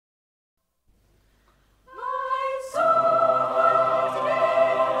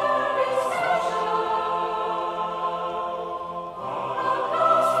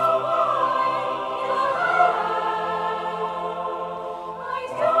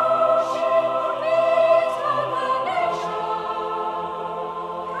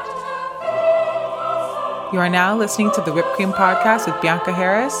You are now listening to the Whipped Cream Podcast with Bianca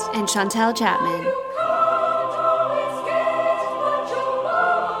Harris and Chantel Chapman.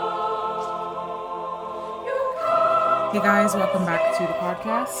 Hey guys, welcome back to the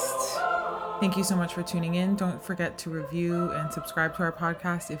podcast. Thank you so much for tuning in. Don't forget to review and subscribe to our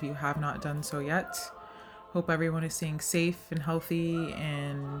podcast if you have not done so yet. Hope everyone is staying safe and healthy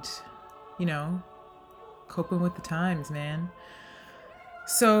and, coping with the times, man.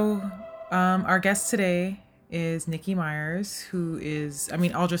 So, our guest today is Nikki Myers, who is,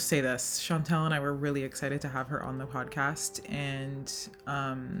 I'll just say this. Chantel and I were really excited to have her on the podcast and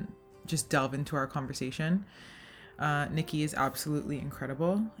just delve into our conversation. Nikki is absolutely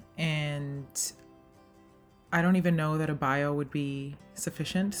incredible, and I don't even know that a bio would be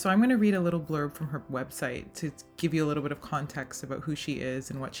sufficient. So I'm going to read a little blurb from her website to give you a little bit of context about who she is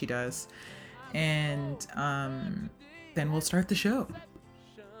and what she does. And then we'll start the show.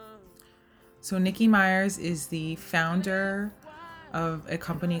 So Nikki Myers is the founder of a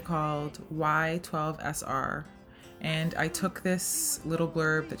company called Y12SR. And I took this little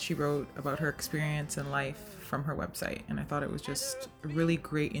blurb that she wrote about her experience in life from her website. And I thought it was just a really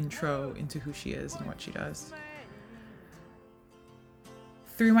great intro into who she is and what she does.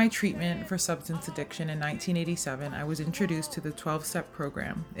 Through my treatment for substance addiction in 1987, I was introduced to the 12-step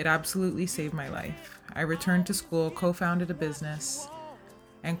program. It absolutely saved my life. I returned to school, co-founded a business,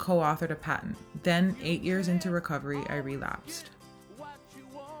 and co-authored a patent. Then, 8 years into recovery, I relapsed.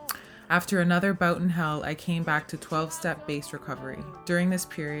 After another bout in hell, I came back to 12-step based recovery. During this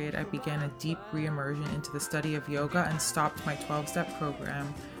period, I began a deep re-immersion into the study of yoga and stopped my 12-step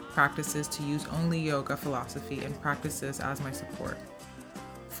program practices to use only yoga philosophy and practices as my support.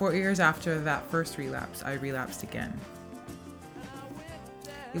 4 years after that first relapse, I relapsed again.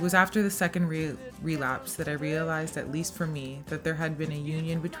 It was after the second relapse that I realized, at least for me, that there had been a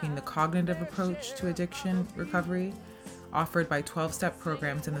union between the cognitive approach to addiction recovery offered by 12-step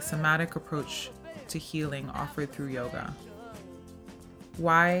programs and the somatic approach to healing offered through yoga.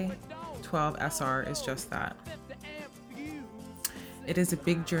 Y12SR is just that. It is a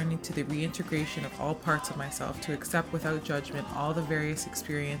big journey to the reintegration of all parts of myself, to accept without judgment all the various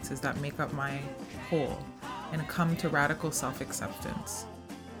experiences that make up my whole, and come to radical self-acceptance.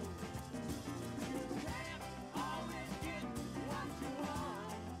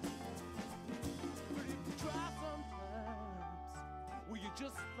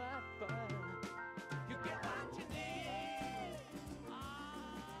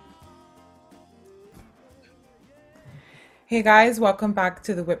 Hey guys, welcome back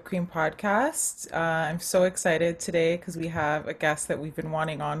to the Whipped Cream Podcast. I'm so excited today because we have a guest that we've been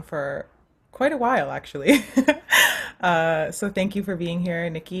wanting on for quite a while, actually. So thank you for being here,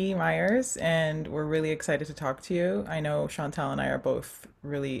 Nikki Myers, and we're really excited to talk to you. I know Chantel and I are both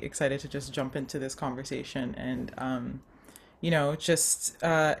really excited to just jump into this conversation and, just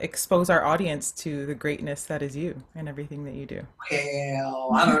expose our audience to the greatness that is you and everything that you do.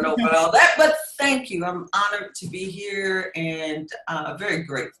 Well, I don't know about all that, but thank you. I'm honored to be here and very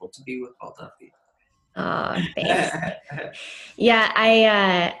grateful to be with both of you. Oh, thanks. Yeah,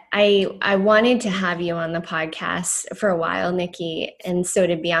 I wanted to have you on the podcast for a while, Nikki, and so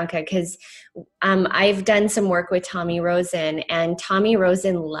did Bianca, because I've done some work with Tommy Rosen, and Tommy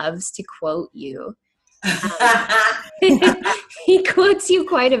Rosen loves to quote you. He quotes you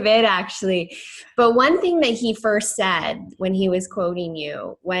quite a bit, actually. But one thing that he first said when he was quoting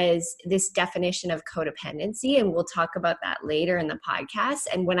you was this definition of codependency, and we'll talk about that later in the podcast.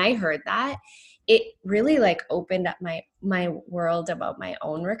 And when I heard that, it really opened up my world about my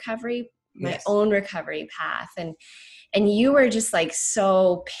own recovery, own recovery path. And you were just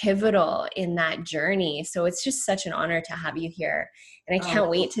so pivotal in that journey. So it's just such an honor to have you here. And I can't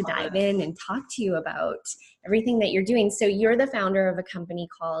wait to dive in and talk to you about everything that you're doing. So you're the founder of a company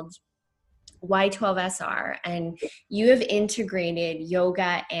called Y12SR, and you have integrated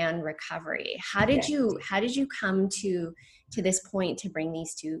yoga and recovery. How did you come to this point to bring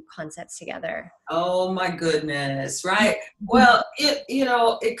these two concepts together? Oh my goodness, right? Well,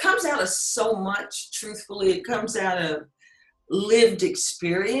 it comes out of so much, truthfully. It comes out of lived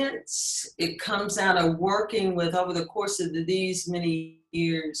experience. It comes out of working with, over the course of these many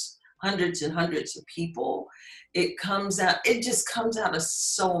years, hundreds and hundreds of people. It just comes out of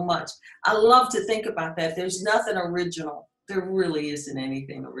so much. I love to think about that. There's nothing original. There really isn't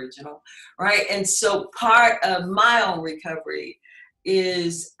anything original, right? And so part of my own recovery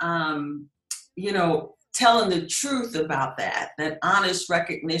is, telling the truth about that honest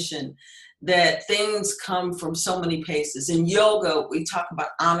recognition that things come from so many places. In yoga, we talk about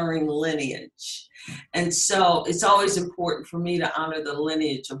honoring lineage. And so it's always important for me to honor the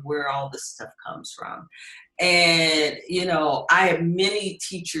lineage of where all this stuff comes from. And, I have many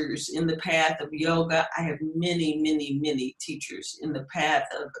teachers in the path of yoga. I have many, many, many teachers in the path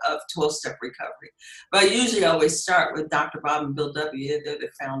of 12-step recovery. But I usually always start with Dr. Bob and Bill W. They're the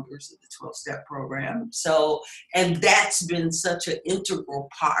founders of the 12-step program. So, and that's been such an integral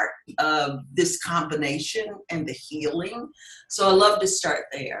part of this combination and the healing. So I love to start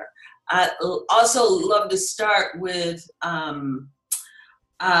there. I also love to start with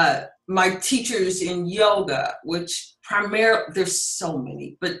my teachers in yoga, which primarily, there's so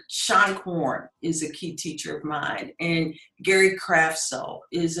many, but Sean Korn is a key teacher of mine, and Gary Kraftso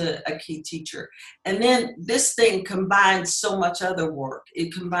is a key teacher. And then this thing combines so much other work.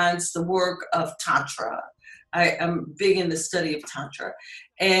 It combines the work of Tantra. I am big in the study of Tantra.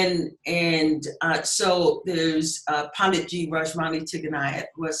 And so there's Panditji Rajmani Tiganayak,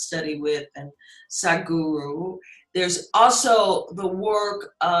 who I study with, and Sadhguru. There's also the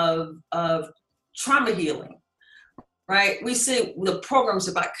work of trauma healing, right? We say the program's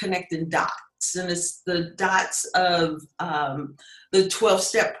about connecting dots, and it's the dots of the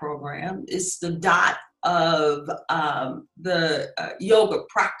 12-step program. It's the dot of the yoga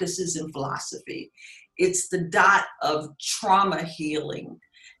practices and philosophy. It's the dot of trauma healing.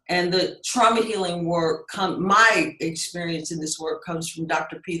 And the trauma healing work, my experience in this work comes from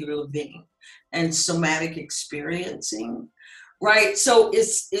Dr. Peter Levine and somatic experiencing, right? So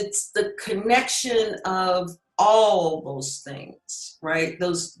it's the connection of all those things, right?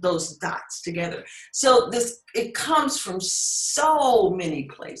 Those dots together. So it comes from so many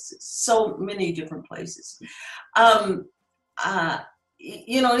places, so many different places.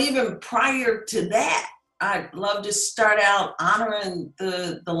 Even prior to that, I'd love to start out honoring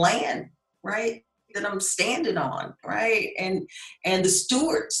the land, right, that I'm standing on, right, and the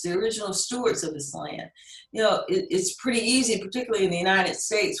stewards, the original stewards of this land. It's pretty easy, particularly in the United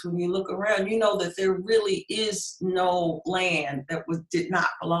States, when you look around, that there really is no land that did not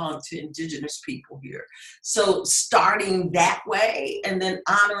belong to indigenous people here. So starting that way, and then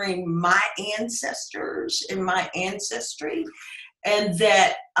honoring my ancestors and my ancestry. And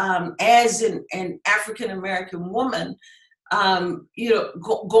that as an African-American woman,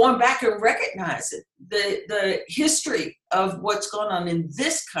 going back and recognizing the history of what's going on in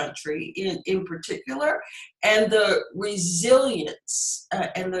this country in particular, and the resilience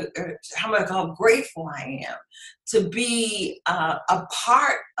and how grateful I am to be a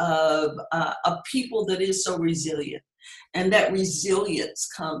part of a people that is so resilient. And that resilience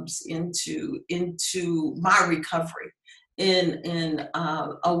comes into my recovery in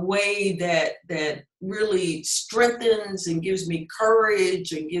a way that really strengthens and gives me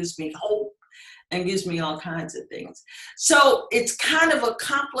courage and gives me hope and gives me all kinds of things. So it's kind of a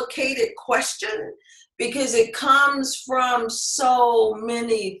complicated question because it comes from so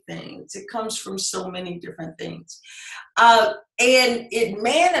many things. It comes from so many different things. And it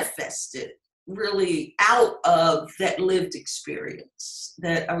manifested really out of that lived experience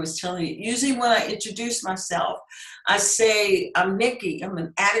that I was telling you. Usually when I introduce myself, I say, I'm Nikki. I'm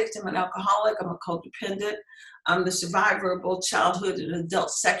an addict. I'm an alcoholic. I'm a codependent. I'm the survivor of both childhood and adult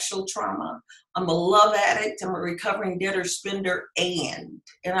sexual trauma. I'm a love addict. I'm a recovering debtor spender. And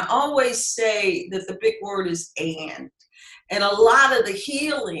I always say that the big word is and. And a lot of the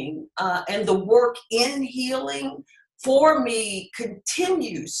healing and the work in healing for me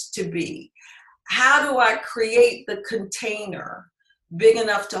continues to be, how do I create the container big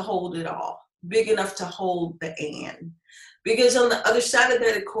enough to hold it all, big enough to hold the and? Because on the other side of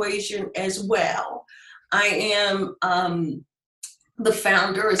that equation as well, I am the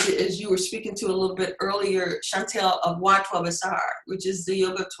founder, as you were speaking to a little bit earlier, Chantel, of Y12SR, which is the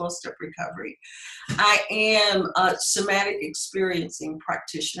Yoga 12-Step Recovery. I am a somatic experiencing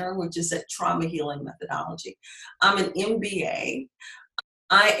practitioner, which is a trauma healing methodology. I'm an MBA.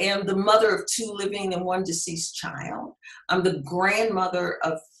 I am the mother of 2 living and 1 deceased child. I'm the grandmother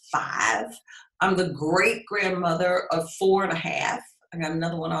of 5. I'm the great-grandmother of 4 and a half. I got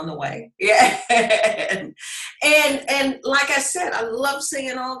another one on the way. Yeah. And like I said, I love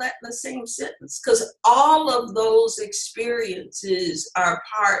saying all that in the same sentence because all of those experiences are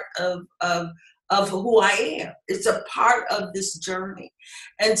part of who I am. It's a part of this journey.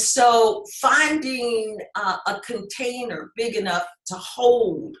 And so finding a container big enough to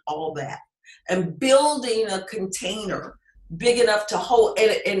hold all that and building a container big enough to hold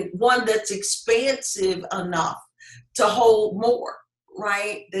and one that's expansive enough to hold more,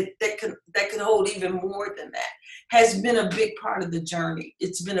 right? That can hold even more than that has been a big part of the journey.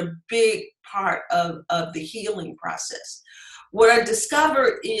 It's been a big part of the healing process. What I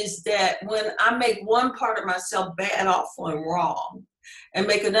discovered is that when I make one part of myself bad, awful, and wrong, and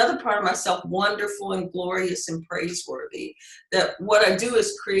make another part of myself wonderful and glorious and praiseworthy, that what I do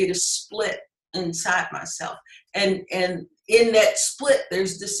is create a split inside myself. And in that split,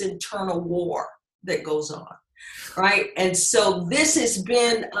 there's this internal war that goes on, right? And so this has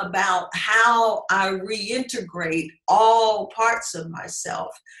been about how I reintegrate all parts of myself,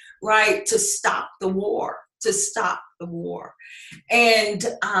 right, to stop the war, And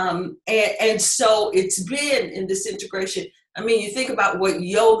so it's been in this integration. I mean, you think about what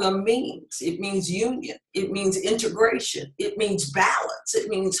yoga means. It means union. It means integration. It means balance. It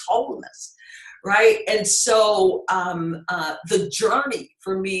means wholeness, right? And so the journey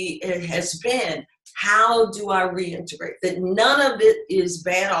for me, it has been, how do I reintegrate? That none of it is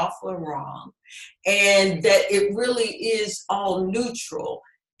bad, awful, and wrong, and that it really is all neutral.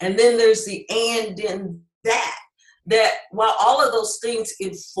 And then there's the and in that while all of those things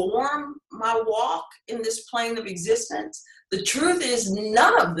inform my walk in this plane of existence, the truth is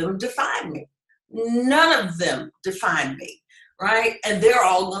none of them define me. None of them define me, right? And they're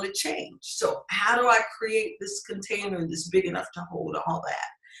all going to change. So how do I create this container that's big enough to hold all that?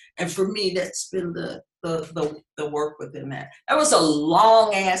 And for me, that's been the work within that. That was a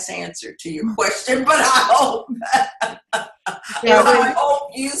long ass answer to your question, but I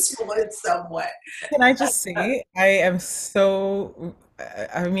hope useful in some way. Can I just say, I am so,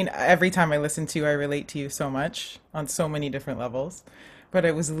 I mean, every time I listen to you, I relate to you so much on so many different levels. But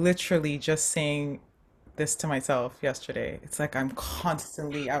I was literally just saying this to myself yesterday. It's like I'm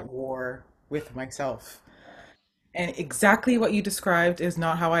constantly at war with myself. And exactly what you described is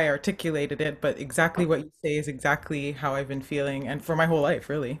not how I articulated it, but exactly what you say is exactly how I've been feeling, and for my whole life,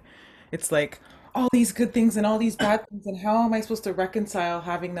 really. It's like all these good things and all these bad things, and how am I supposed to reconcile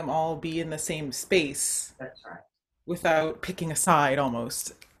having them all be in the same space That's right. without picking a side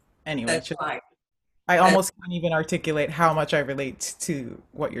almost? Anyway, That's right. I almost can't even articulate how much I relate to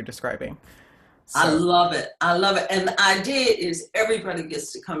what you're describing. I So, love it. I love it. And the idea is everybody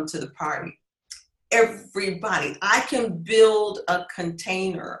gets to come to the party. Everybody. I can build a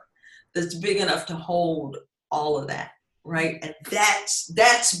container that's big enough to hold all of that, right? And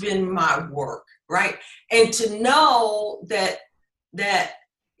that's been my work, right? And to know that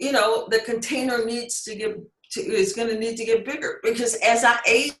the container needs to get is going to need to get bigger, because as I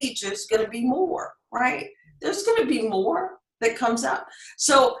age, there's going to be more, right? There's going to be more that comes up.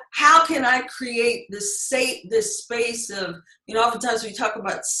 So how can I create this space of, oftentimes we talk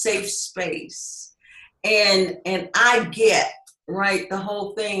about safe space. And I get, right, the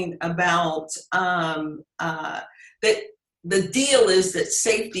whole thing about that the deal is that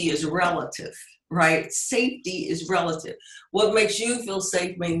safety is relative, right? Safety is relative. What makes you feel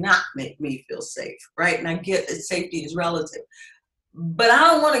safe may not make me feel safe, right? And I get that safety is relative. But I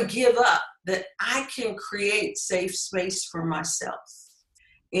don't want to give up that I can create safe space for myself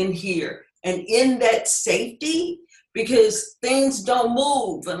in here. And in that safety, because things don't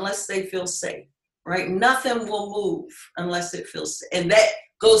move unless they feel safe. Right? Nothing will move unless it feels safe. And that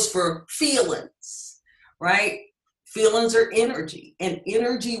goes for feelings, right? Feelings are energy, and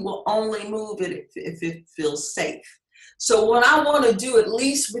energy will only move if it feels safe. So what I want to do, at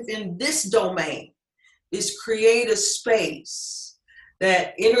least within this domain, is create a space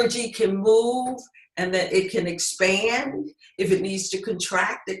that energy can move and that it can expand. If it needs to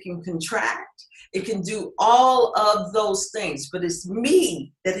contract, it can contract. It can do all of those things, but it's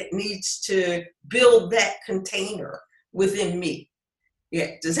me that it needs to build that container within me.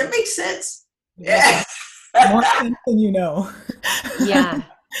 Yeah. Does that make sense? Yeah. more sense than you know. Yeah.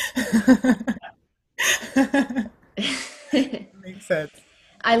 Makes sense.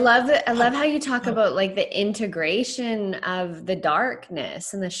 I love how you talk about like the integration of the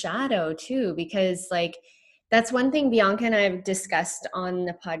darkness and the shadow too, because like that's one thing Bianca and I have discussed on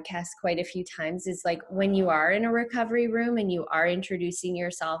the podcast quite a few times, is like when you are in a recovery room and you are introducing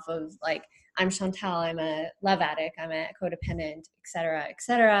yourself of like, I'm Chantal, I'm a love addict, I'm a codependent, et cetera, et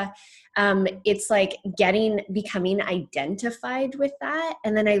cetera. It's like becoming identified with that.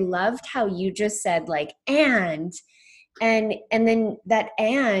 And then I loved how you just said like, and then that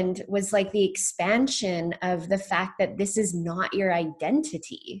and was like the expansion of the fact that this is not your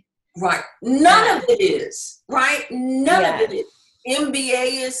identity. Right. None of it is, right? None of it is.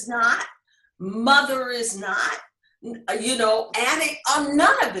 MBA is not, mother is not, addict,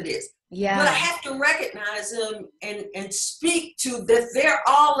 none of it is. Yeah. But I have to recognize them and speak to that they're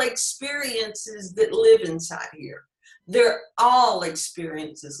all experiences that live inside here. They're all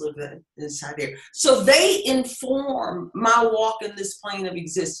experiences living inside here. So they inform my walk in this plane of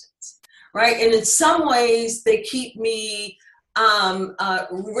existence, right? And in some ways, they keep me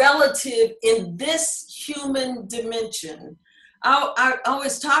relative in this human dimension I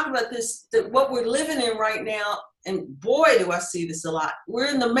always talk about this, that what we're living in right now, and boy, do I see this a lot. We're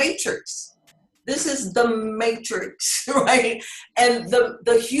in the matrix. This is the matrix, right? And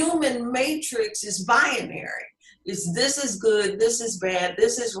the human matrix is binary. It's this is good, this is bad,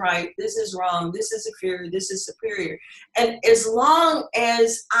 this is right, this is wrong, this is inferior, this is superior. And as long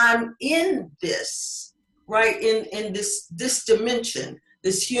as I'm in this, right, in this dimension,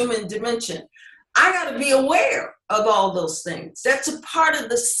 this human dimension, I got to be aware of all those things. That's a part of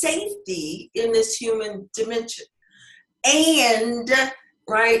the safety in this human dimension. And,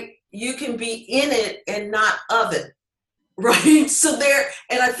 right, you can be in it and not of it, right? So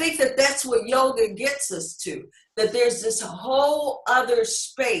and I think that that's what yoga gets us to, that there's this whole other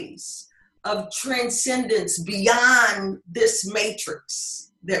space of transcendence beyond this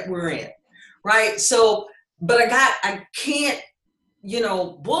matrix that we're in, right? So, but I can't,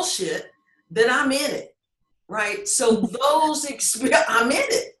 bullshit that I'm in it, right? So those I'm in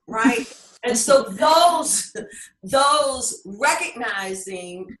it, right? And so those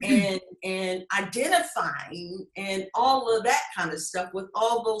recognizing and identifying and all of that kind of stuff with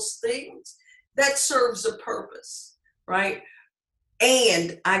all those things, that serves a purpose, right?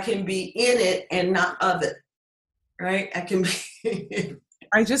 And I can be in it and not of it, right? I can be.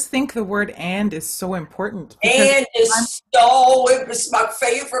 I just think the word "and" is so important. And it's my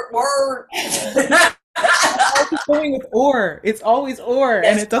favorite word. It's going with "or." It's always "or,"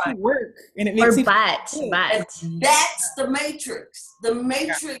 and it doesn't work, and it makes or but. And that's the matrix. The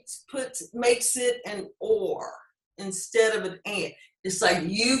matrix makes it an "or" instead of an "and." It's like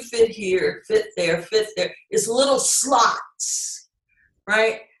you fit here, fit there, fit there. It's little slots,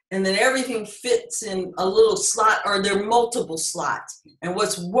 right? And then everything fits in a little slot, or there are multiple slots. And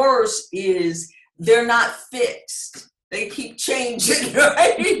what's worse is they're not fixed. They keep changing,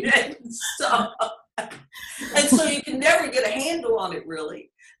 right? And so you can never get a handle on it, really,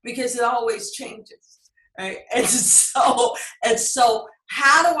 because it always changes, right? And so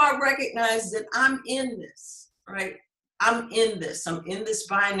how do I recognize that I'm in this, right? I'm in this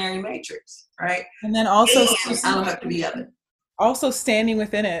binary matrix, right? And then also, I don't have to be of it. Also standing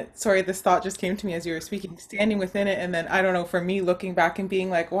within it. Sorry, this thought just came to me as you were speaking. Standing within it, and then I don't know, for me, looking back and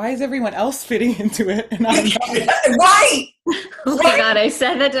being like, why is everyone else fitting into it and I'm not? Right. Oh my God, I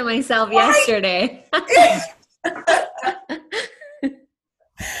said that to myself yesterday.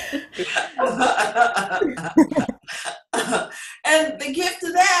 And the gift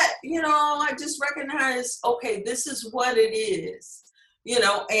of that, I just recognize, okay, this is what it is,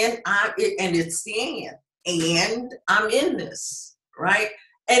 and it's the and I'm in this, right?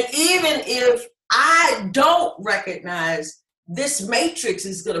 And even if I don't recognize, this matrix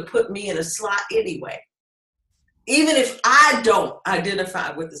is going to put me in a slot anyway. Even if I don't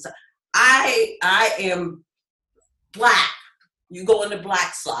identify with this, I am black. You go in the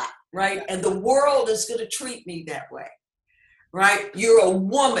black slot, right? And the world is going to treat me that way, right? You're a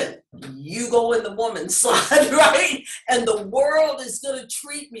woman. You go in the woman slot, right? And the world is going to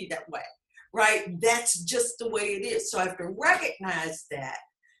treat me that way. Right? That's just the way it is. So I have to recognize that.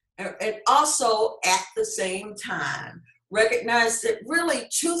 And also at the same time, recognize that really,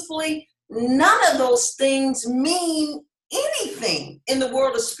 truthfully, none of those things mean anything in the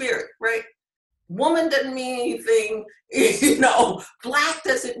world of spirit, right? Woman doesn't mean anything, black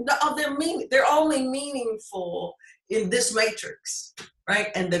doesn't, they're only meaningful in this matrix, right?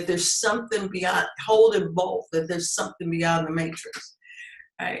 And that there's something beyond, holding both, that there's something beyond the matrix,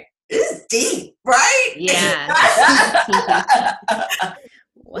 right? It's deep, right? Yeah.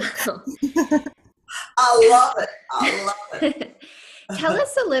 Wow. I love it. Tell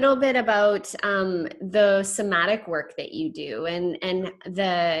us a little bit about the somatic work that you do and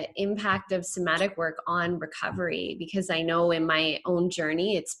the impact of somatic work on recovery, because I know in my own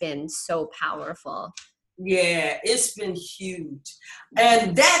journey, it's been so powerful. Yeah, it's been huge.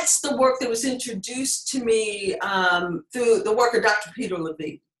 And that's the work that was introduced to me through the work of Dr. Peter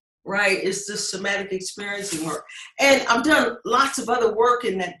Levine. Right, it's the somatic experiencing work. And I've done lots of other work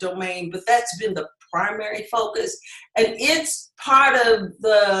in that domain, but that's been the primary focus. And it's part of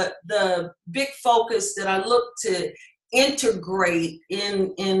the big focus that I look to integrate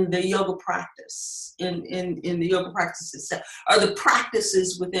in the yoga practice, in the yoga practice itself, or the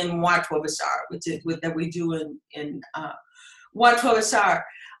practices within Wattvavasara, that we do in Wattvavasara.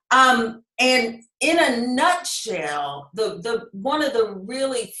 And in a nutshell, the one of the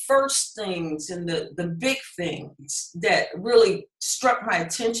really first things and the big things that really struck my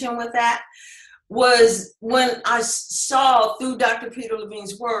attention with that was when I saw through Dr. Peter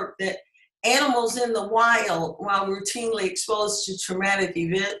Levine's work that animals in the wild, while routinely exposed to traumatic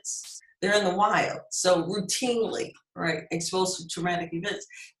events, They're in the wild. So routinely, right, exposed to traumatic events,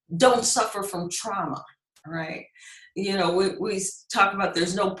 don't suffer from trauma, right? You know, we talk about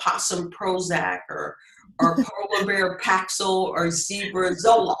there's no possum Prozac or polar bear Paxil or zebra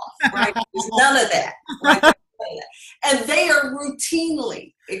Zoloft, right? There's none of that, right? And they are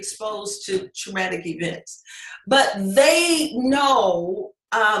routinely exposed to traumatic events. But they know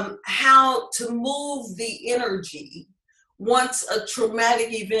how to move the energy once a traumatic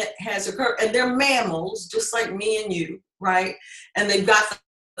event has occurred. And they're mammals, just like me and you, right? And they've got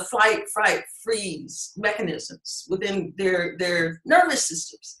the flight, fight, freeze mechanisms within their nervous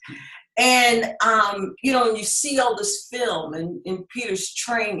systems. And, you know, and you see all this film in Peter's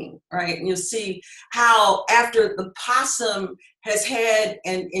training, right? And you'll see how after the possum has had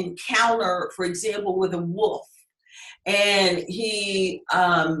an encounter, for example, with a wolf, and he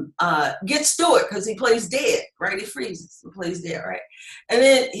gets through it because he plays dead, right? He freezes and plays dead, right? And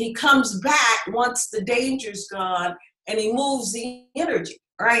then he comes back once the danger's gone, and he moves the energy,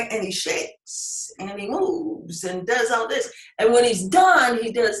 right? And he shakes and he moves and does all this. And when he's done,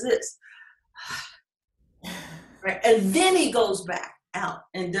 he does this. Right? And then he goes back out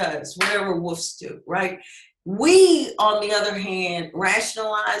and does whatever wolves do, right? We, on the other hand,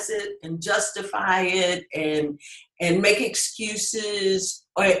 rationalize it and justify it and make excuses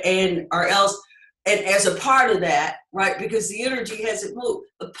or else, and as a part of that, right, because the energy hasn't moved.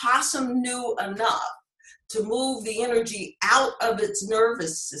 The possum knew enough to move the energy out of its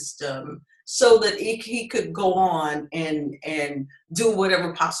nervous system so that he could go on and do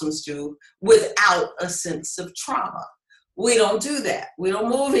whatever possums do without a sense of trauma. We don't do that. We don't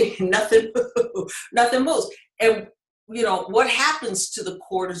move it. Nothing moves. And, you know, what happens to the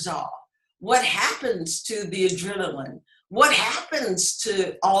cortisol? What happens to the adrenaline? What happens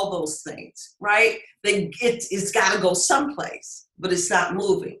to all those things, right? It's got to go someplace, but it's not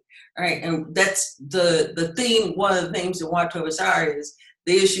moving, right? And that's the theme. One of the themes in Y12SR is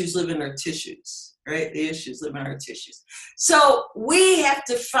the issues live in our tissues, right? The issues live in our tissues. So we have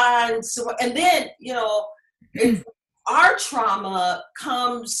to find some, and then, you know, our trauma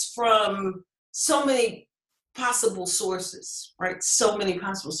comes from so many possible sources, right? So many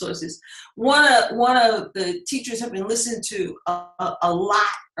possible sources. One of the teachers I've been listening to a lot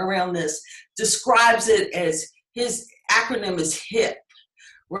around this describes it as, his acronym is HIP,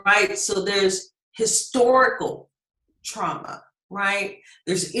 right? So there's historical trauma, right?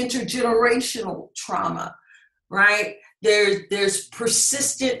 There's intergenerational trauma, right? There's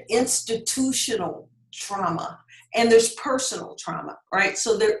persistent institutional trauma, and there's personal trauma, right?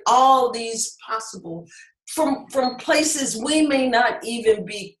 So there are all these possible from places we may not even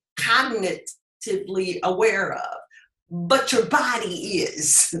be cognitively aware of, but your body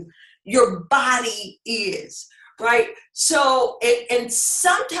is. Your body is, right? So, and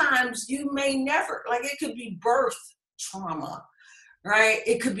sometimes you may never, like it could be birth trauma, right?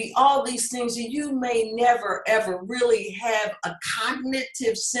 It could be all these things that you may never, ever really have a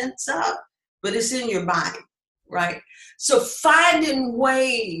cognitive sense of, but it's in your body, right? So finding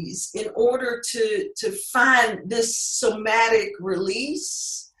ways in order to find this somatic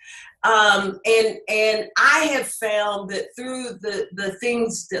release, and I have found that through the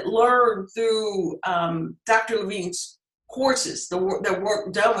things that learned through Dr. Levine's courses, the work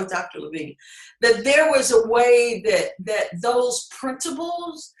done with Dr. Levine, that there was a way that those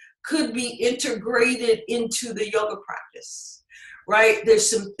principles could be integrated into the yoga practice, right? There's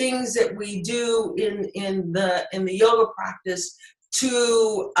some things that we do in the yoga practice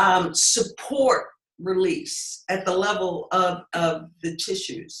to support release at the level of the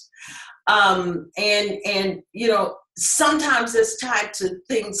tissues, and you know, sometimes it's tied to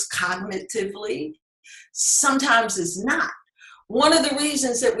things cognitively. Sometimes it's not. One of the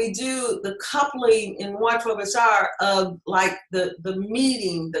reasons that we do the coupling in Y12SR of like the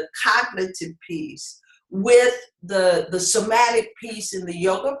meeting, the cognitive piece with the somatic piece in the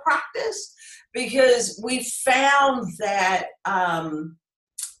yoga practice, because we found that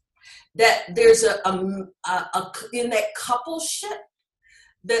that there's a in that coupleship,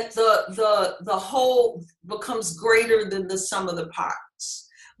 that the whole becomes greater than the sum of the parts.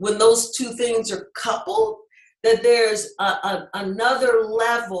 When those two things are coupled, that there's another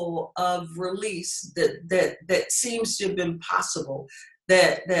level of release that seems to have been possible,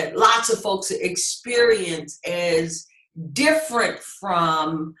 that lots of folks experience as different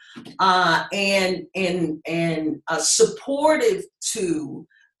from and supportive to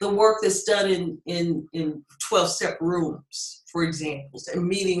the work that's done in 12-step rooms, for example, and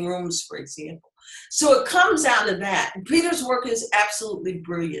meeting rooms, for example. So it comes out of that. Peter's work is absolutely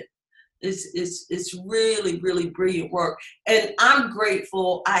brilliant. It's really, really brilliant work. And I'm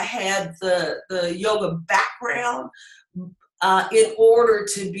grateful I had the yoga background in order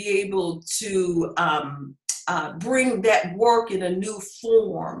to be able to bring that work in a new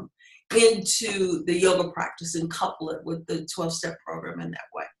form into the yoga practice and couple it with the 12-step program in that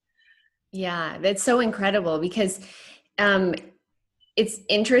way. Yeah, that's so incredible because it's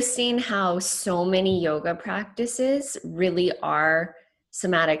interesting how so many yoga practices really are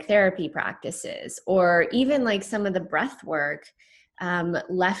somatic therapy practices, or even like some of the breath work,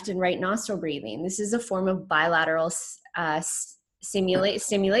 left and right nostril breathing. This is a form of bilateral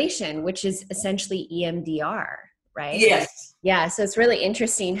stimulation, which is essentially EMDR, right? Yes. Yeah. So it's really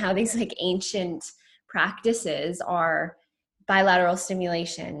interesting how these like ancient practices are bilateral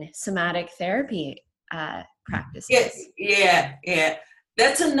stimulation, somatic therapy practices. Yes. Yeah.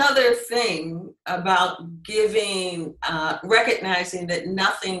 That's another thing about giving, recognizing that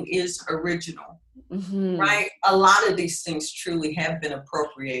nothing is original, right? A lot of these things truly have been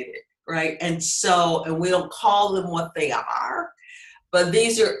appropriated, right? And we don't call them what they are, but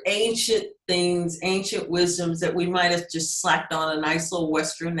these are ancient things, ancient wisdoms that we might have just slapped on a nice little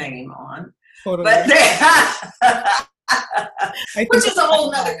Western name on. Totally. But which is a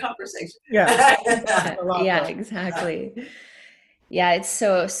whole nother conversation. Yeah. Yeah, exactly. Yeah, it's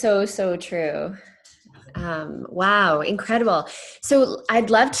so true. Wow, incredible. So I'd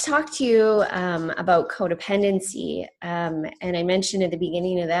love to talk to you about codependency. And I mentioned at the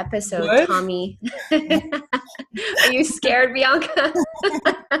beginning of the episode, what? Tommy. Are you scared, Bianca?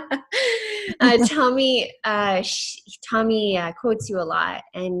 Tommy quotes you a lot,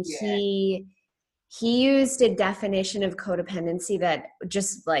 and he used a definition of codependency that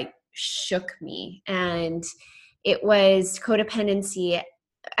just like shook me. And it was codependency.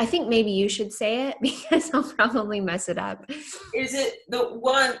 I think maybe you should say it because I'll probably mess it up. Is it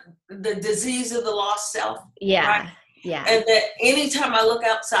the disease of the lost self? Yeah. Right? Yeah. And that anytime I look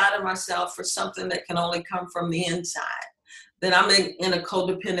outside of myself for something that can only come from the inside, then I'm in a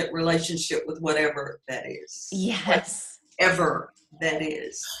codependent relationship with whatever that is. Yes. Whatever that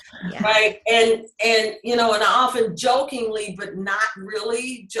is. Yeah. Right. And and I often jokingly, but not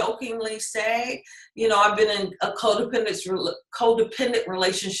really jokingly say, I've been in a codependent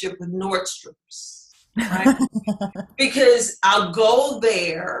relationship with Nordstrom's, right? Because I'll go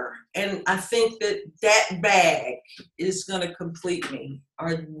there and I think that bag is going to complete me,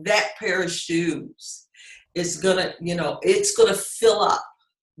 or that pair of shoes is going to, it's going to fill up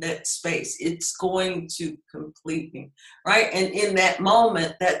that space. It's going to complete me, right? And in that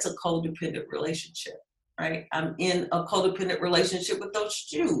moment, that's a codependent relationship, right? I'm in a codependent relationship with those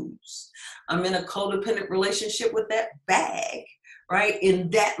shoes. I'm in a codependent relationship with that bag, right? In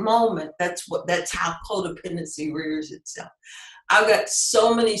that moment, that's how codependency rears itself. I've got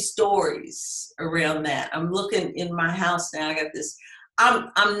so many stories around that. I'm looking in my house now. I got this.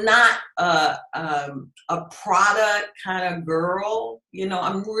 I'm not a product kind of girl,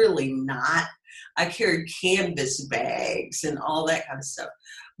 I'm really not. I carry canvas bags and all that kind of stuff.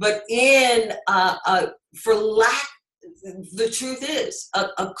 But the truth is,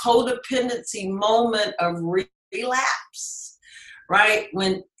 a codependency moment of relapse, right?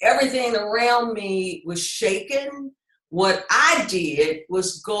 When everything around me was shaken, what I did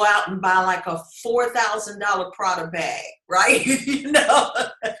was go out and buy like a $4,000 Prada bag, right?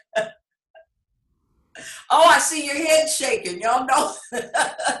 Oh, I see your head shaking. Y'all know.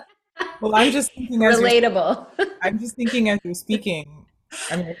 Well, I'm just thinking relatable. I'm just thinking as you're speaking.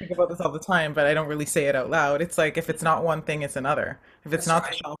 I mean, I think about this all the time, but I don't really say it out loud. It's like if it's not one thing, it's another. If it's not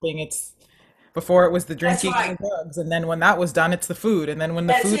the shopping, it's before it was the drinking and the drugs, and then when that was done, it's the food, and then when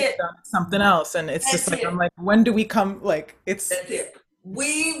the food is done, it's something else, and it's just like I'm like, when do we come? Like it's. That's it.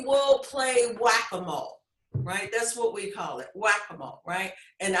 We will play whack-a-mole, right? That's what we call it, whack-a-mole, right?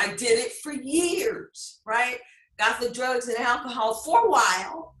 And I did it for years, right? Got the drugs and alcohol for a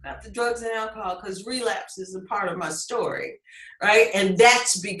while. Got the drugs and alcohol because relapse is a part of my story, right? And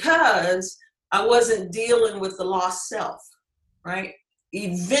that's because I wasn't dealing with the lost self, right?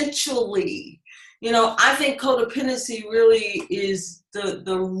 Eventually, I think codependency really is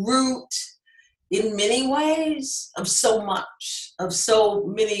the root in many ways of so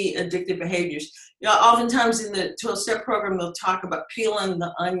many addictive behaviors. Oftentimes in the 12-step program, they'll talk about peeling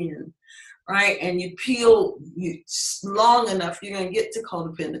the onion, right? And you peel long enough, you're going to get to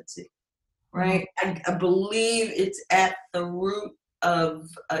codependency, right? I believe it's at the root of,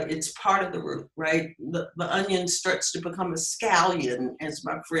 it's part of the root, right? The onion starts to become a scallion, as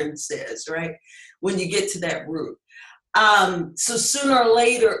my friend says, right? When you get to that root. So sooner or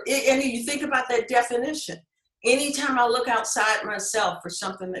later, and you think about that definition, anytime I look outside myself for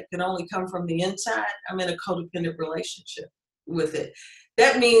something that can only come from the inside, I'm in a codependent relationship with it.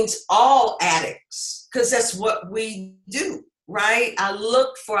 That means all addicts, because that's what we do, right? I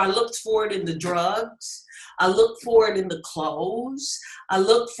looked for it in the drugs. I looked for it in the clothes. I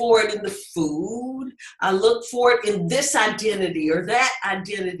looked for it in the food. I looked for it in this identity or that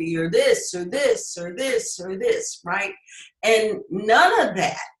identity or this or this or this or this, right? And none of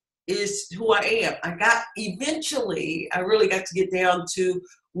that is who I am. Eventually, I really got to get down to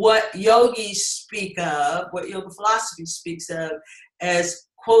what yogis speak of, what yoga philosophy speaks of as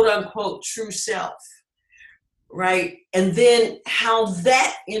quote unquote true self, right? And then how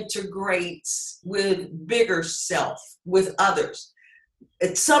that integrates with bigger self, with others.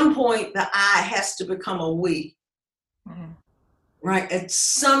 At some point, the I has to become a we, right? At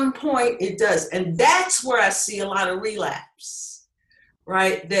some point it does. And that's where I see a lot of relapse,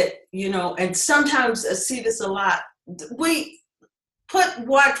 right? That, and sometimes I see this a lot. We put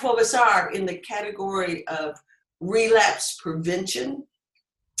Y12SR in the category of relapse prevention,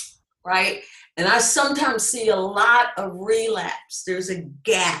 right? And I sometimes see a lot of relapse. There's a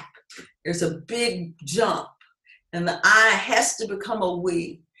gap. There's a big jump. And the I has to become a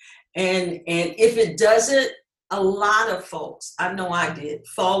we. And if it doesn't, a lot of folks, I know I did,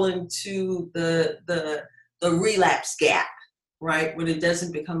 fall into the relapse gap, right? When it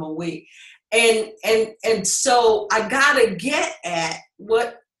doesn't become a we. And so I gotta get at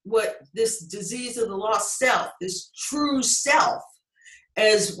what this disease of the lost self, this true self,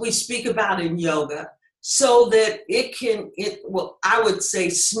 as we speak about in yoga, so that I would say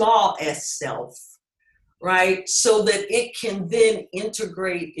small s self, right? So that it can then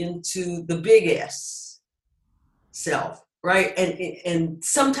integrate into the big S self, right? And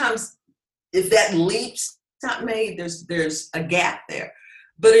sometimes if that leap's not made, there's a gap there.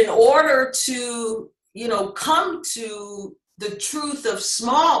 But in order to, come to the truth of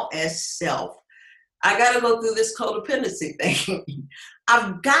small s self, I got to go through this codependency thing.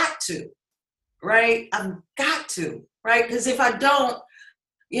 I've got to, right? I've got to, right? Because if I don't,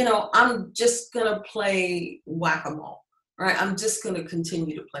 I'm just going to play whack-a-mole, right? I'm just going to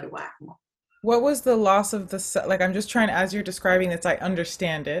continue to play whack-a-mole. What was the loss of the, like, I'm just trying to, as you're describing this, I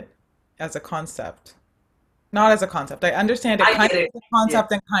understand it as a concept. Not as a concept. I understand it kind of as a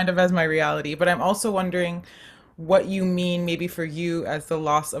concept and kind of as my reality, but I'm also wondering what you mean maybe for you as the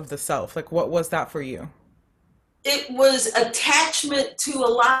loss of the self. Like, what was that for you? It was attachment to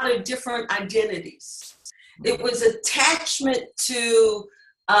a lot of different identities. It was attachment to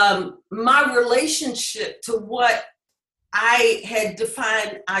my relationship to what I had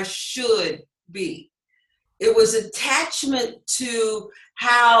defined I should be. It was attachment to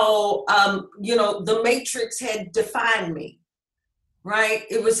how, the matrix had defined me, right?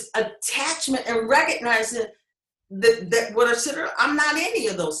 It was attachment and recognizing that what I said, I'm not any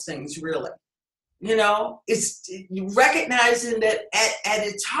of those things really. It's recognizing that at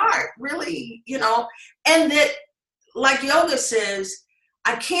its heart, really, and that, like yoga says,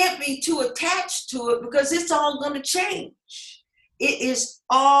 I can't be too attached to it because it's all going to change. It is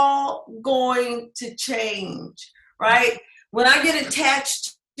all going to change, right? When I get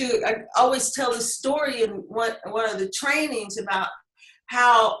attached to, I always tell this story in one of the trainings about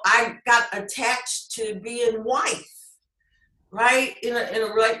how I got attached to being wife, right?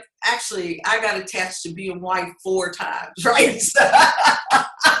 Actually, I got attached to being wife 4 times, right? So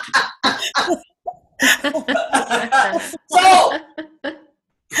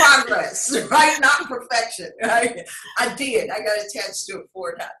progress, right? Not perfection, right? I got attached to it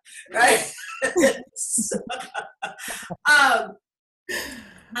 4 times, right?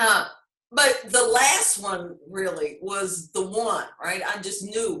 But the last one really was the one, right? I just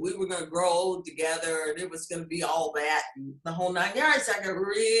knew we were going to grow old together and it was going to be all that and the whole 9 yards. I got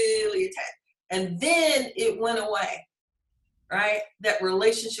really attached. And then it went away, right? That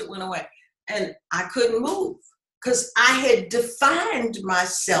relationship went away. And I couldn't move because I had defined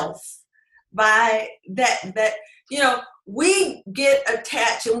myself by that, we get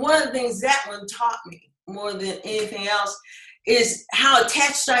attached. And one of the things that one taught me more than anything else is how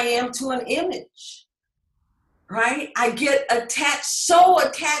attached I am to an image, right? I get so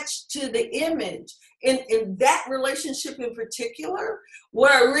attached to the image. In that relationship in particular,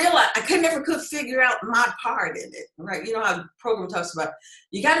 what I realized, I never could figure out my part in it, right? You know how the program talks about,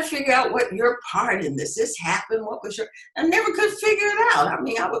 you got to figure out what your part in this happened, what was I never could figure it out. I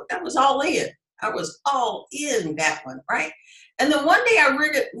mean, I was all in. I was all in that one, right? And then one day I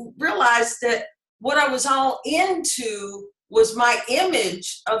realized that what I was all into was my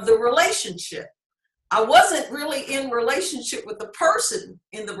image of the relationship. I wasn't really in relationship with the person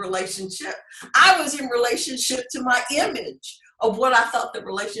in the relationship. I was in relationship to my image of what I thought the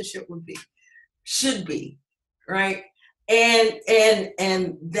relationship should be, right? And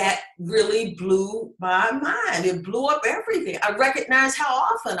that really blew my mind. It blew up everything. I recognize how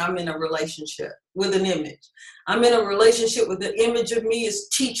often I'm in a relationship with an image. I'm in a relationship with the image of me as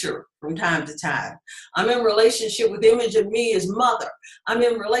teacher from time to time. I'm in relationship with image of me as mother. I'm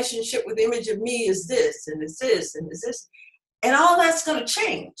in relationship with image of me as this and as this and as this. And all that's going to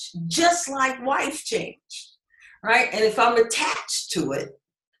change, just like wife changed, right? And if I'm attached to it,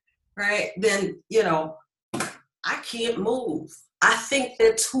 right, then, I can't move. I think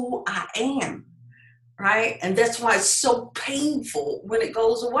that's who I am, right? And that's why it's so painful when it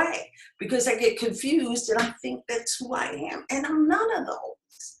goes away, because I get confused and I think that's who I am. And I'm none of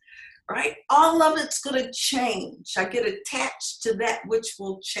those, right? All of it's going to change. I get attached to that which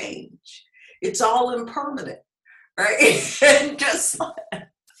will change. It's all impermanent, right? And just like,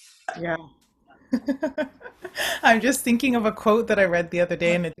 Yeah. I'm just thinking of a quote that I read the other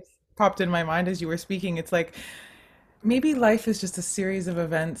day and it just popped in my mind as you were speaking. It's like, maybe life is just a series of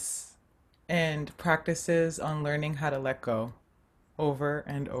events and practices on learning how to let go over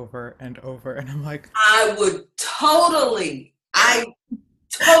and over and over. And I'm like, I totally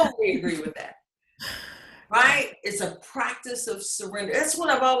agree with that. Right? It's a practice of surrender. That's what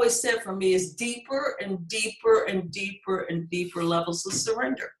I've always said for me is deeper and deeper and deeper and deeper levels of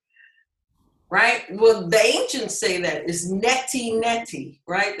surrender. Right? Well, the ancients say that is neti neti,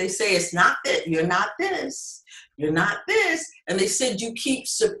 right? They say it's not that, you're not this, you're not this. And they said you keep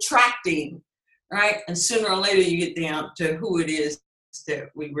subtracting, right? And sooner or later you get down to who it is that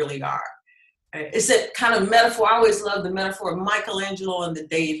we really are. Right? It's that kind of metaphor. I always love the metaphor of Michelangelo and the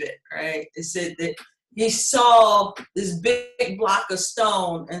David, right? It said that he saw this big block of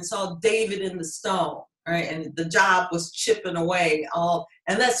stone and saw David in the stone, right? And the job was chipping away all,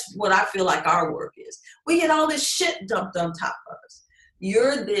 and that's what I feel like our work is. We get all this shit dumped on top of us.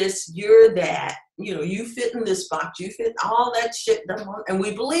 You're this, you're that, you fit in this box, you fit all that shit dumped on, and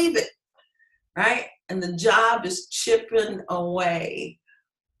we believe it, right? And the job is chipping away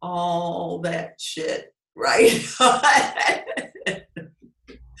all that shit, right?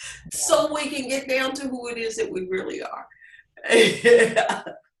 So we can get down to who it is that we really are.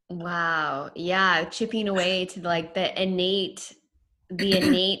 Wow. Yeah. Chipping away to like the innate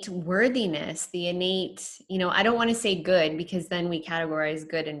worthiness, the innate, I don't want to say good because then we categorize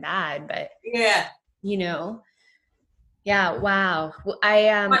good and bad, but yeah. Yeah. Wow. I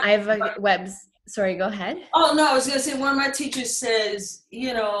have a sorry, go ahead. Oh no, I was going to say one of my teachers says,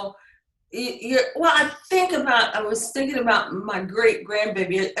 I was thinking about my great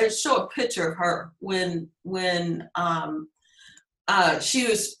grandbaby. I show a picture of her when she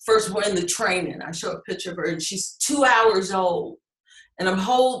was first in the training. I show a picture of her and she's 2 hours old and I'm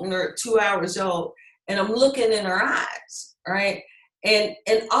holding her at 2 hours old and I'm looking in her eyes, right? And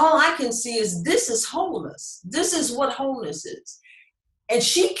all I can see is this is wholeness. This is what wholeness is. And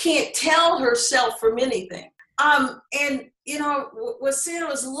she can't tell herself from anything. Santa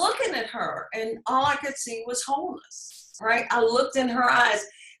was looking at her and all I could see was wholeness, right? I looked in her eyes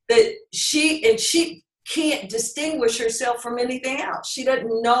that she can't distinguish herself from anything else. She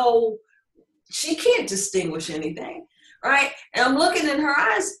doesn't know, she can't distinguish anything, right? And I'm looking in her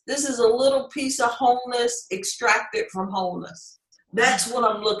eyes, this is a little piece of wholeness extracted from wholeness. That's what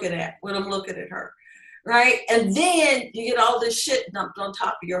I'm looking at when I'm looking at her. Right? And then you get all this shit dumped on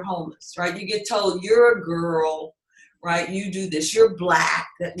top of your wholeness, right? You get told you're a girl, right? You do this, you're black.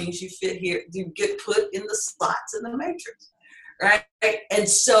 That means you fit here. You get put in the slots in the matrix, right? And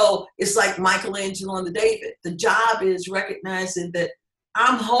so it's like Michelangelo and the David. The job is recognizing that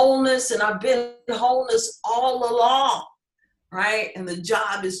I'm wholeness and I've been wholeness all along, right? And the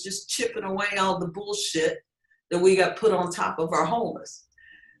job is just chipping away all the bullshit that we got put on top of our wholeness.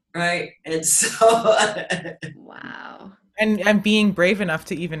 Right. And so wow. And being brave enough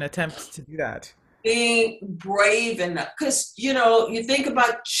to even attempt to do that. Being brave enough. Because, you think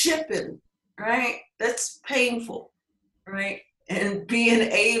about chipping, right? That's painful, right? And being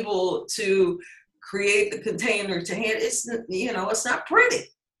able to create the container to hand, it's not pretty.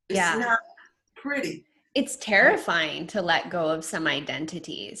 It's not pretty. It's terrifying to let go of some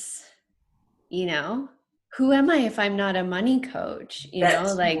identities, Who am I if I'm not a money coach?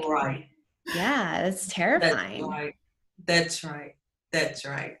 That's right. Yeah, that's terrifying. That's right.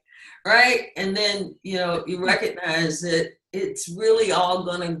 Right. And then, you recognize that it's really all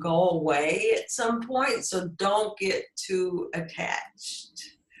going to go away at some point. So don't get too attached.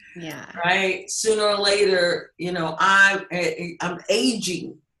 Yeah. Right. Sooner or later, I'm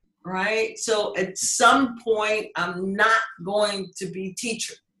aging. right? So at some point, I'm not going to be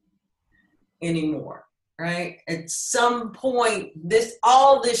teacher anymore, right? At some point,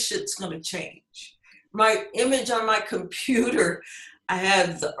 all this shit's going to change. My image on my computer, I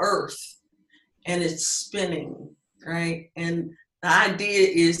have the earth and it's spinning, right? And the idea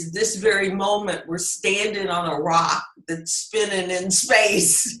is this very moment we're standing on a rock that's spinning in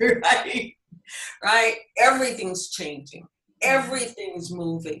space, right? Right? Everything's changing. Everything's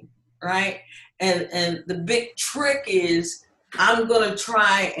moving, right? And the big trick is I'm going to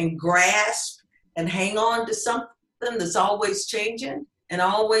try and grasp and hang on to something that's always changing and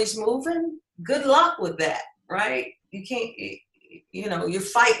always moving. Good luck with that, right? You can't, you're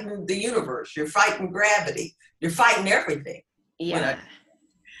fighting the universe, you're fighting gravity, you're fighting everything. Yeah.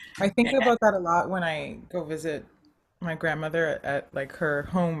 I think about that a lot when I go visit my grandmother at like her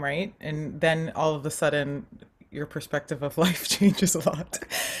home, right? And then all of a sudden your perspective of life changes a lot.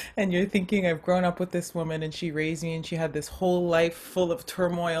 And you're thinking, I've grown up with this woman and she raised me and she had this whole life full of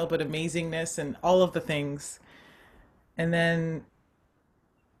turmoil but amazingness and all of the things. And then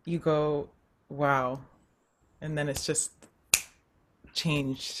you go, wow. And then it's just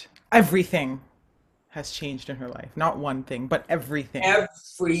changed. Everything has changed in her life. Not one thing, but everything.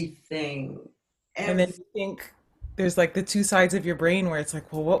 Everything. And then you think there's like the two sides of your brain where it's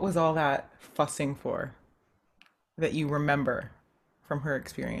like, well, what was all that fussing for that you remember from her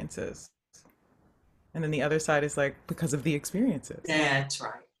experiences? And then the other side is like, because of the experiences. That's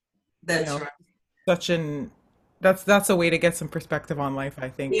right. That's right. Such an that's a way to get some perspective on life, I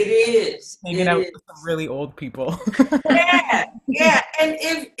think. It is. Hanging out with some really old people. Yeah. And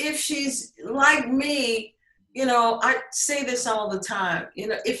if she's like me, I say this all the time,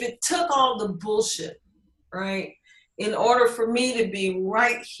 if it took all the bullshit, right, in order for me to be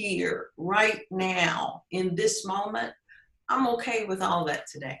right here, right now, in this moment, I'm okay with all that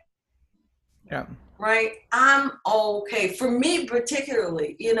today. Yeah. Right? I'm okay. For me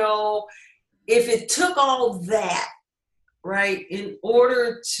particularly, if it took all that, right, in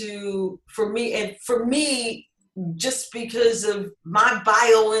order for me, just because of my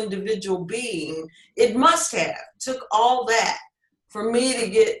bio-individual being, it must have took all that for me to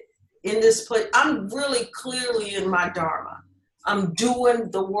get in this place. I'm really clearly in my dharma. I'm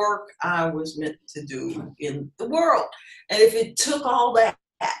doing the work I was meant to do in the world. And if it took all that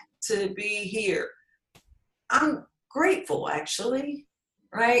to be here, I'm grateful, actually,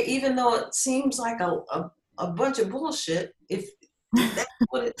 right? Even though it seems like a bunch of bullshit, if that's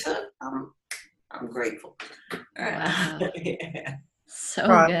what it took, I'm grateful. Wow. Yeah. So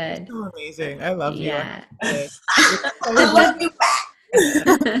Wow, good. so amazing. I love you. Yeah. I love you back.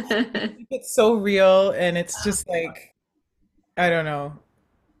 It's so real and it's just like, I don't know.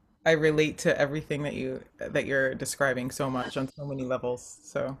 I relate to everything that you're describing so much on so many levels.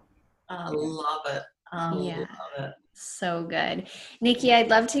 So I love it. I Yeah. love it. So good. Nikki, I'd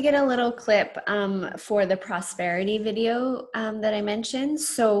love to get a little clip for the prosperity video that I mentioned.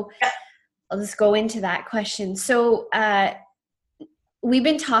 So I'll just go into that question. So we've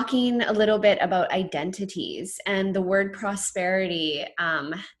been talking a little bit about identities, and the word prosperity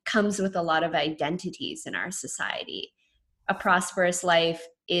comes with a lot of identities in our society. A prosperous life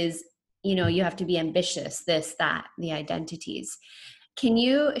is, you have to be ambitious, this, that, the identities. Can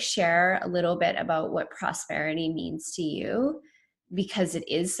you share a little bit about what prosperity means to you? Because it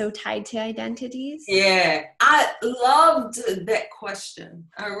is so tied to identities. Yeah, I loved that question.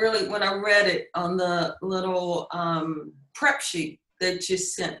 When I read it on the little prep sheet that you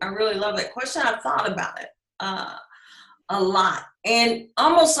sent, I really love that question. I thought about it a lot. And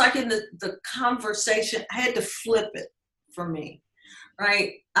almost like in the conversation, I had to flip it for me,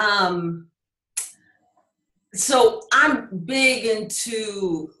 right? So I'm big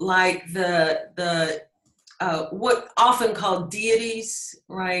into like the what often called deities,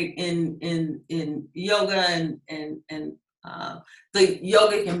 right? In yoga and the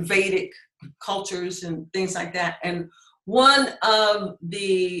yogic and Vedic cultures and things like that. And one of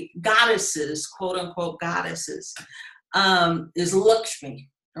the goddesses, quote unquote goddesses, is Lakshmi,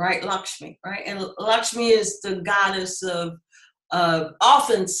 right? Lakshmi, right? And Lakshmi is the goddess of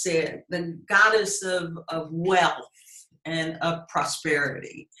often said, the goddess of wealth and of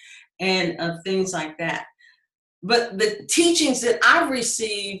prosperity and of things like that. But the teachings that I've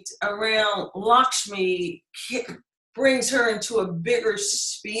received around Lakshmi brings her into a bigger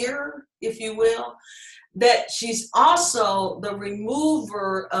sphere, if you will, that she's also the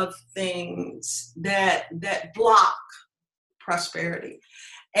remover of things that block prosperity.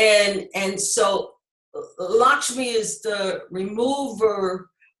 And so Lakshmi is the remover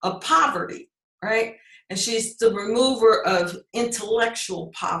of poverty, right? and she's the remover of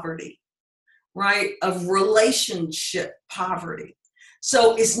intellectual poverty, right? Of relationship poverty.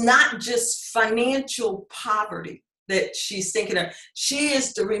 So it's not just financial poverty that she's thinking of. She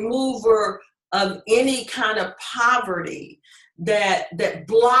is the remover of any kind of poverty that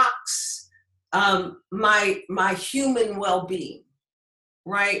blocks my human well-being,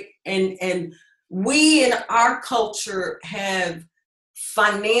 right? And we in our culture have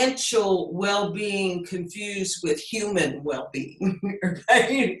financial well-being confused with human well-being,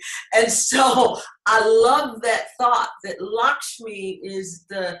 right? And so I love that thought that Lakshmi is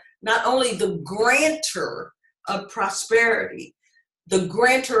not only the grantor of prosperity, the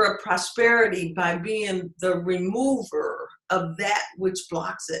grantor of prosperity by being the remover of that which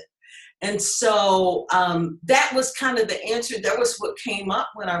blocks it. And so that was kind of the answer. That was what came up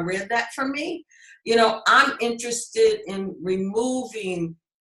when I read that for me. I'm interested in removing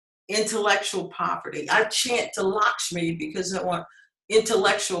intellectual poverty. I chant to Lakshmi because I want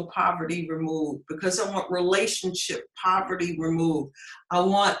intellectual poverty removed, because I want relationship poverty removed. I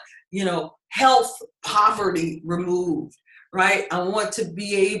want, health poverty removed, right? I want to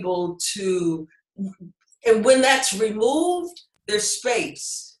be able to, and when that's removed, there's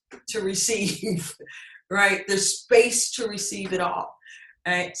space to receive, right? There's space to receive it all.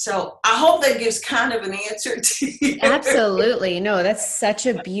 Right. So I hope that gives kind of an answer to you. Absolutely. No, that's such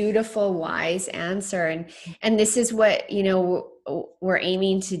a beautiful, wise answer. And this is what, we're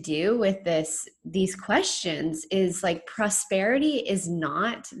aiming to do with these questions is like prosperity is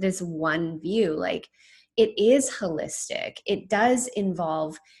not this one view. Like it is holistic. It does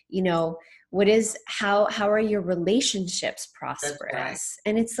involve, how are your relationships prosperous? Right.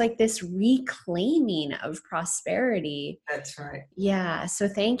 And it's like this reclaiming of prosperity. That's right. Yeah. So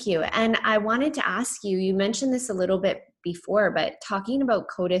thank you. And I wanted to ask you, you mentioned this a little bit before, but talking about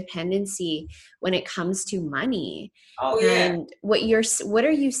codependency when it comes to money. Oh yeah. And what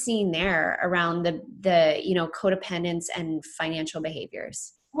are you seeing there around the codependence and financial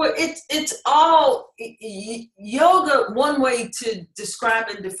behaviors? Well, it's all yoga. One way to describe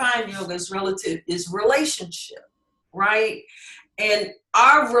and define yoga is relationship, right? And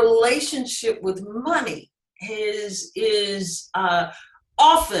our relationship with money is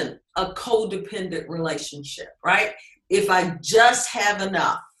often a codependent relationship, right? If I just have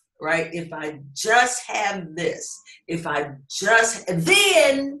enough, right? If I just have this,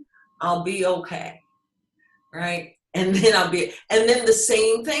 then I'll be okay, right? And then the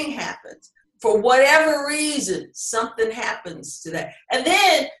same thing happens. For whatever reason, something happens to that. And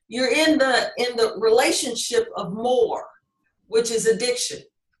then you're in the relationship of more, which is addiction,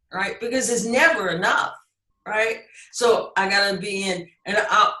 right? Because it's never enough, right? So I gotta be in, and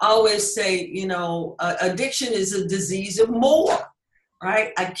I always say, addiction is a disease of more,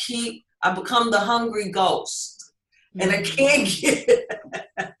 right? I become the hungry ghost, and I can't get it.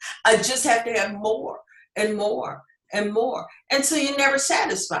 I just have to have more and more and more. And so you're never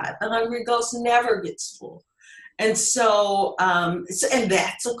satisfied. The hungry ghost never gets full. And so, and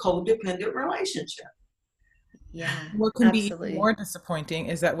that's a codependent relationship. Yeah. What can be more disappointing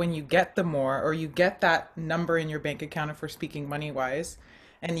is that when you get the more, or you get that number in your bank account, if we're speaking money wise,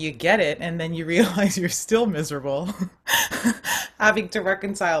 and you get it, and then you realize you're still miserable, having to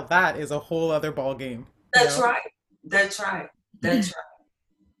reconcile that is a whole other ball game. That's right. That's right. That's right.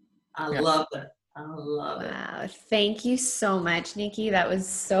 I love it. I love it. Wow. Thank you so much, Nikki. That was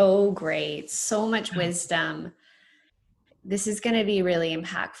so great. So much wisdom. This is going to be really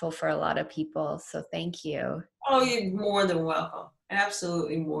impactful for a lot of people. So thank you. Oh, you're more than welcome.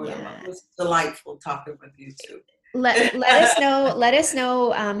 Absolutely more than welcome. It's delightful talking with you too. Let us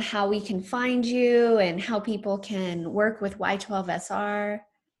know how we can find you and how people can work with Y12SR.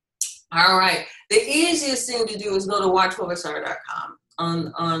 All right. The easiest thing to do is go to y12sr.com.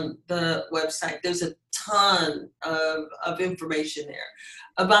 On the website. There's a ton of information there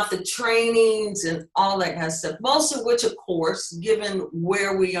about the trainings and all that kind of stuff, most of which, of course, given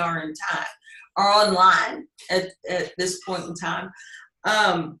where we are in time, are online at this point in time.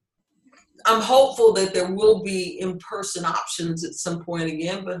 I'm hopeful that there will be in-person options at some point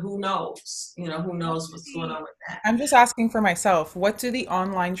again, but who knows? Who knows what's going on with that. I'm just asking for myself, what do the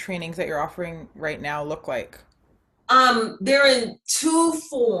online trainings that you're offering right now look like? They're in two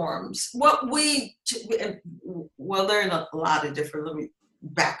forms. They're in a lot of different, let me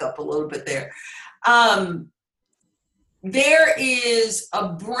back up a little bit there. There is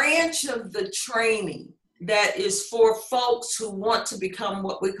a branch of the training that is for folks who want to become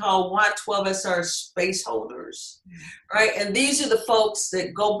what we call Y12SR space holders, right? And these are the folks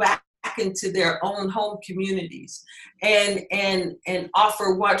that go back into their own home communities and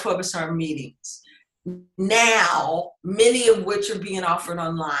offer Y12SR meetings. now, many of which are being offered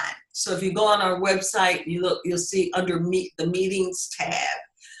online. So if you go on our website, you'll see under the meetings tab,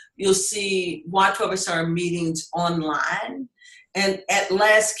 you'll see Y12SR meetings online. And at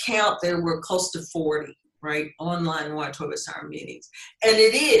last count, there were close to 40, right, online Y12SR meetings. And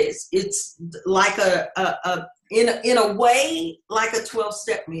it's like in a way, like a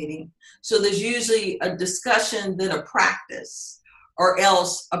 12-step meeting. So there's usually a discussion, then a practice, or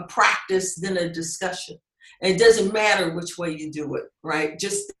else a practice, then a discussion. And it doesn't matter which way you do it, right?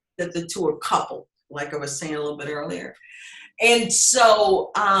 Just that the two are coupled, like I was saying a little bit earlier. And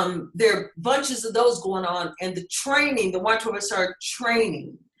so there are bunches of those going on. And the training, the Y12SR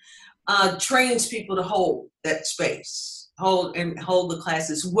training, trains people to hold that space, hold the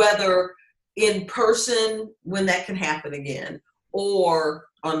classes, whether in person, when that can happen again, or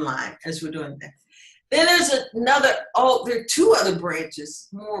online, as we're doing that. Then there's there are two other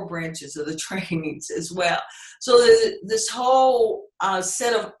more branches of the trainings as well. So there's this whole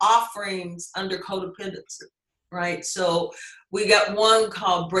set of offerings under codependency, right? So we got one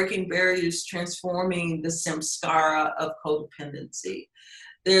called Breaking Barriers, Transforming the Samskara of Codependency.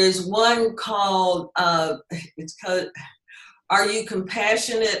 There's one called, Are You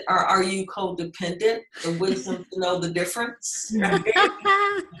Compassionate or Are You Codependent? The wisdom to know the difference. Right?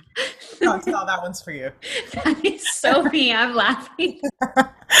 Chantel, that one's for you. That is so me. I'm laughing.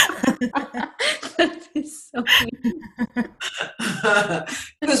 That is so me.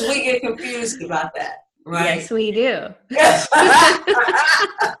 Because we get confused about that, right? Yes, we do.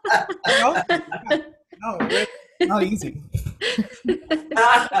 No, it's not easy.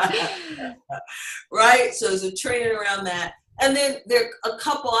 Right? So there's a training around that. And then there are a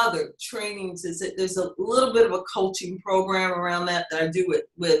couple other trainings. There's a little bit of a coaching program around that I do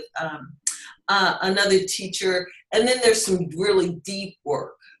with another teacher. And then there's some really deep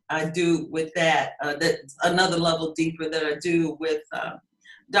work I do with that. That's another level deeper that I do with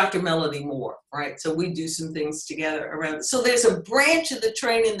Dr. Melody Moore, right? So we do some things together around it. So there's a branch of the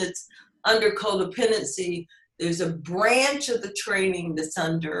training that's under codependency. There's a branch of the training that's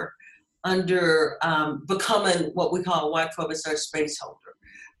under becoming what we call a Y12SR space holder.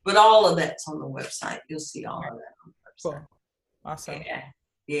 But all of that's on the website. You'll see all of that on the website. Cool. Awesome.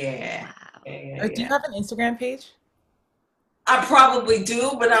 Yeah. Wow. Do you have an Instagram page? I probably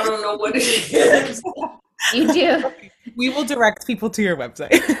do, but I don't know what it is. You do. We will direct people to your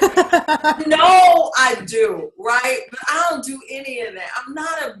website. No, I do, right? But I don't do any of that.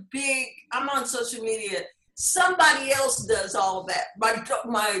 I'm on social media. Somebody else does all that.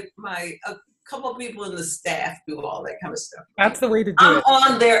 A couple of people in the staff do all that kind of stuff. That's the way to do I'm it.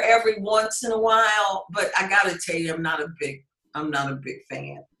 on there every once in a while, but I got to tell you, I'm not a big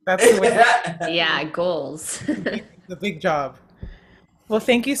fan. That's the way. Yeah, goals. The big job. Well,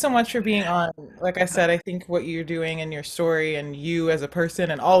 thank you so much for being on. Like I said, I think what you're doing and your story and you as a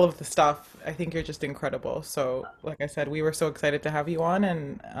person and all of the stuff, I think you're just incredible. So, like I said, we were so excited to have you on,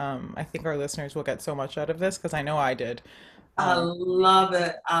 and I think our listeners will get so much out of this because I know I did. I love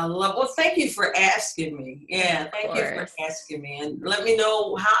it. Well, thank you for asking me. Yeah, thank you for asking me. And let me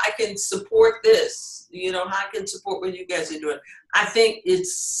know how I can support this, how I can support what you guys are doing. I think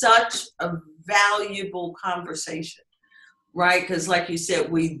it's such a valuable conversation, right? Because like you said,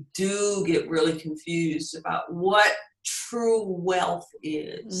 we do get really confused about what true wealth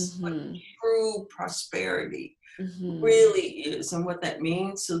is, what true prosperity really is, and what that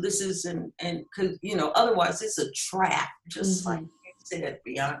means. So this is, and because, otherwise it's a trap, just like you said,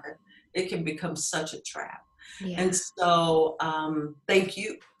 Bianca. It can become such a trap. Yeah. And so thank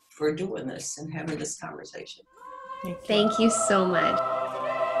you for doing this and having this conversation. Thank you so much.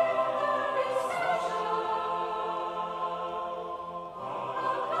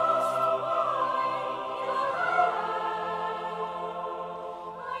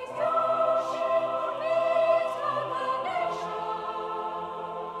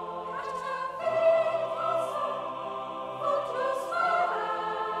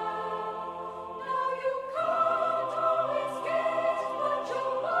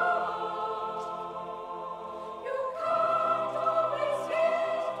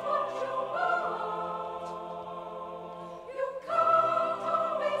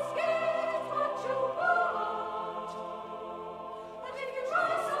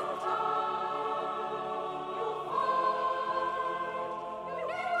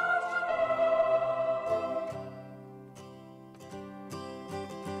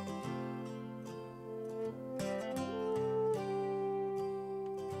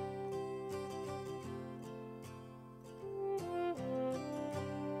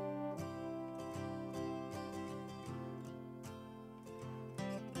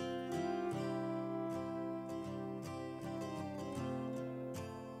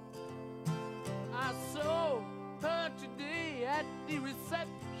 the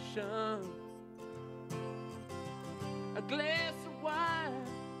reception, a glass of wine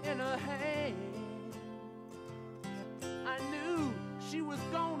in her hand. I knew she was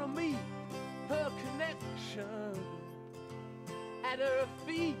gonna meet her connection. At her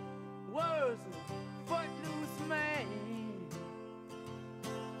feet was a footloose man.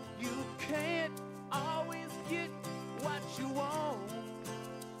 You can't always get what you want.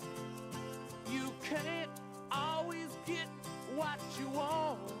 You can't always get what you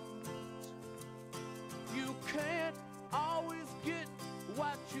want. You can't always get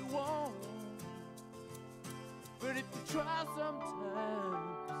what you want. But if you try sometimes,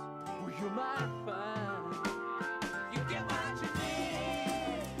 well, you might find you get what you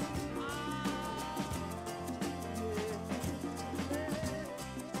need.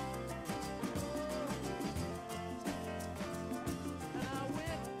 And I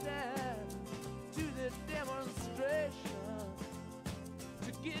went down to the demonstration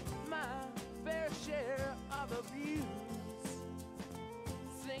to get my fair share of abuse,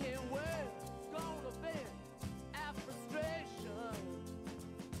 singing words gonna vent our frustration.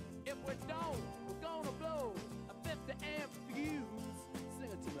 If we don't, we're gonna blow a 50 amp fuse.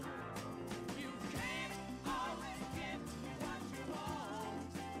 Sing it to me. You can't always get what you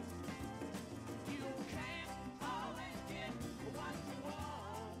want. You can't always get what you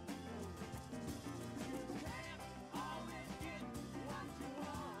want. You can't always get what you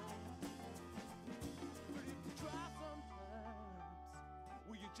want. But if you try sometimes,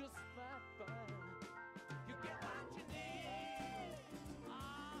 well, you just might find you get what you need.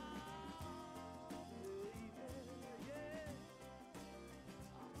 Oh, baby, yeah.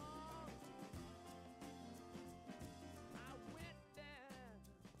 Oh. I went down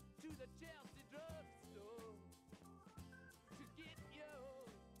to the Chelsea drugstore to get your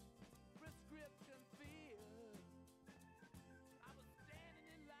prescription filled. I was standing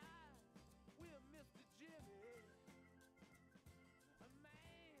in line with Mr. Jimmy. A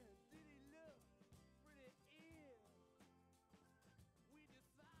man, did he look pretty ill? We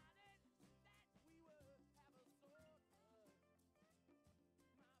decided that we would have a soda. My favorite flavor,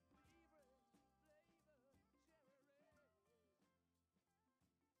 cherry red. But if you try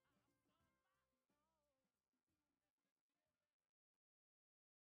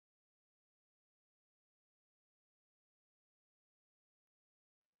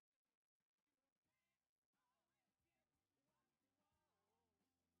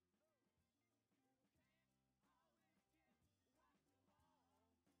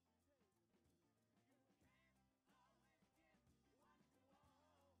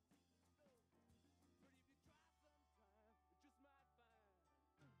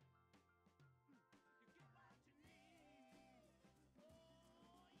sometime, you just might find you get what you need. Oh yeah. Woo!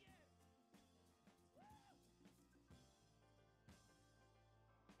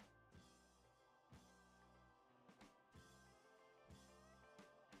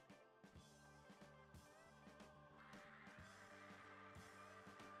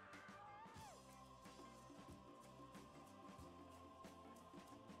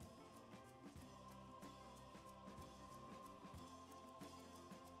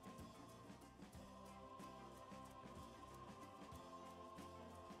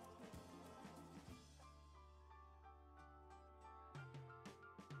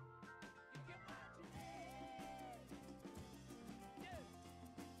 You get what you need. Yeah.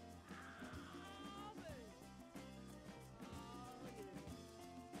 Oh, baby. Oh, yeah.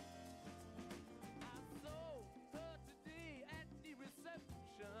 I saw her today at the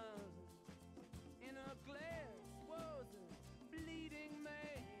reception. In her glass was a bleeding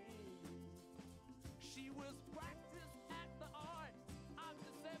man. She was practiced at the art of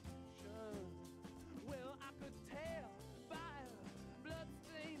deception. Well, I could tell by her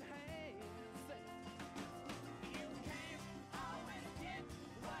bloodstained hands. You can't always get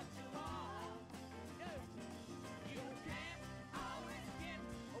what you want. No. You can't always get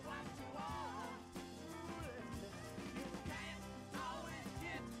what you want. You can't always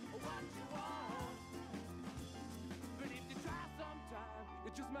get what you want. But if you try sometime,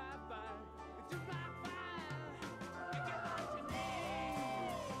 it just might